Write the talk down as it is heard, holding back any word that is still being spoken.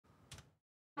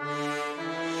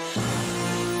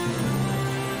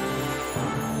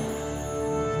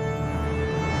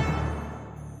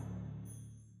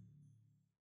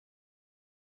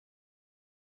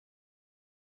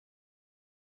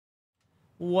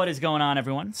What is going on,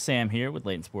 everyone? Sam here with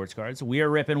Layton Sports Cards. We are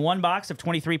ripping one box of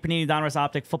 23 Panini Donruss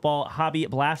Optic Football Hobby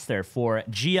Blaster for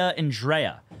Gia and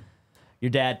Drea. Your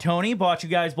dad, Tony, bought you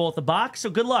guys both a box, so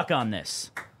good luck on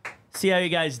this. See how you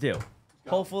guys do.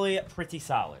 Hopefully, pretty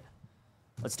solid.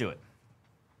 Let's do it.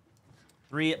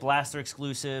 3 Blaster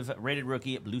exclusive, rated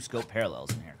rookie, blue scope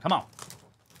parallels in here. Come on.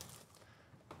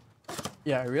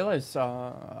 Yeah, I realized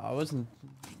I wasn't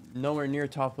nowhere near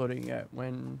top loading yet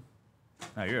when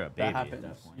No, you're a baby that at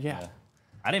that point. Yeah.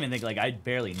 I didn't even think, like, I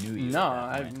barely knew you. No,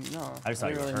 I just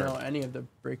didn't really know any of the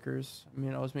breakers. I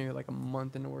mean, I was maybe like a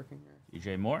month into working here.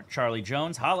 DJ Moore, Charlie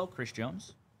Jones, Hollow, Chris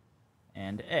Jones,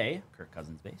 and a Kirk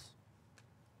Cousins base.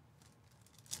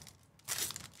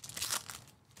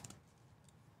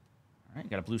 All right,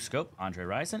 got a blue scope, Andre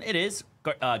Rison. It is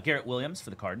Garrett Williams for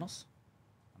the Cardinals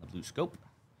on the blue scope.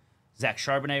 Zach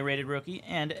Charbonnet, rated rookie,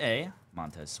 and a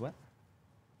Montez Sweat.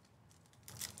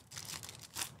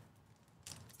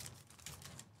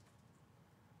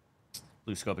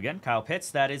 Blue scope again, Kyle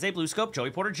Pitts. That is a blue scope, Joey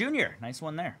Porter Jr. Nice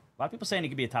one there. A lot of people saying he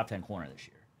could be a top 10 corner this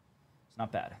year. It's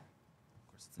not bad. Of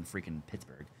course, it's in freaking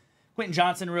Pittsburgh. Quentin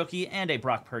Johnson, rookie, and a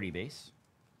Brock Purdy base.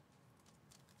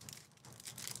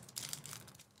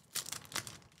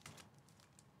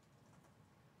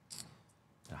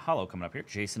 A hollow coming up here.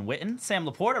 Jason Witten. Sam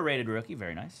Laporta, rated rookie.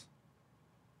 Very nice.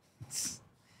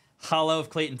 Hollow of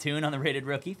Clayton Tune on the rated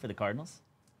rookie for the Cardinals.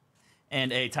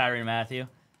 And a Tyrann Mathieu.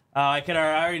 I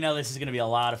already know this is going to be a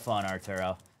lot of fun,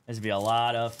 Arturo. This will be a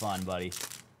lot of fun, buddy.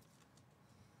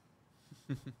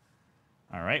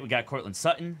 All right, we got Cortland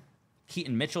Sutton.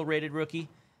 Keaton Mitchell, rated rookie.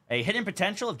 A hidden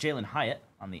potential of Jalen Hyatt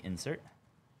on the insert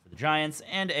for the Giants.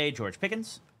 And a George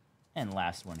Pickens. And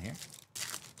last one here.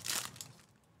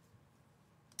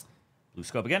 Blue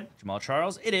scope again, Jamal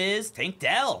Charles. It is Tank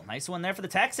Dell. Nice one there for the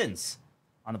Texans.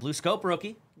 On the blue scope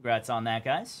rookie. Congrats on that,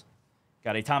 guys.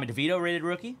 Got a Tommy DeVito rated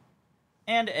rookie.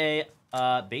 And a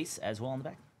base as well on the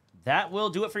back. That will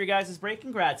do it for you guys this break.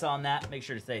 Congrats on that. Make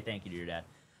sure to say thank you to your dad.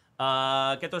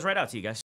 Get those right out to you guys.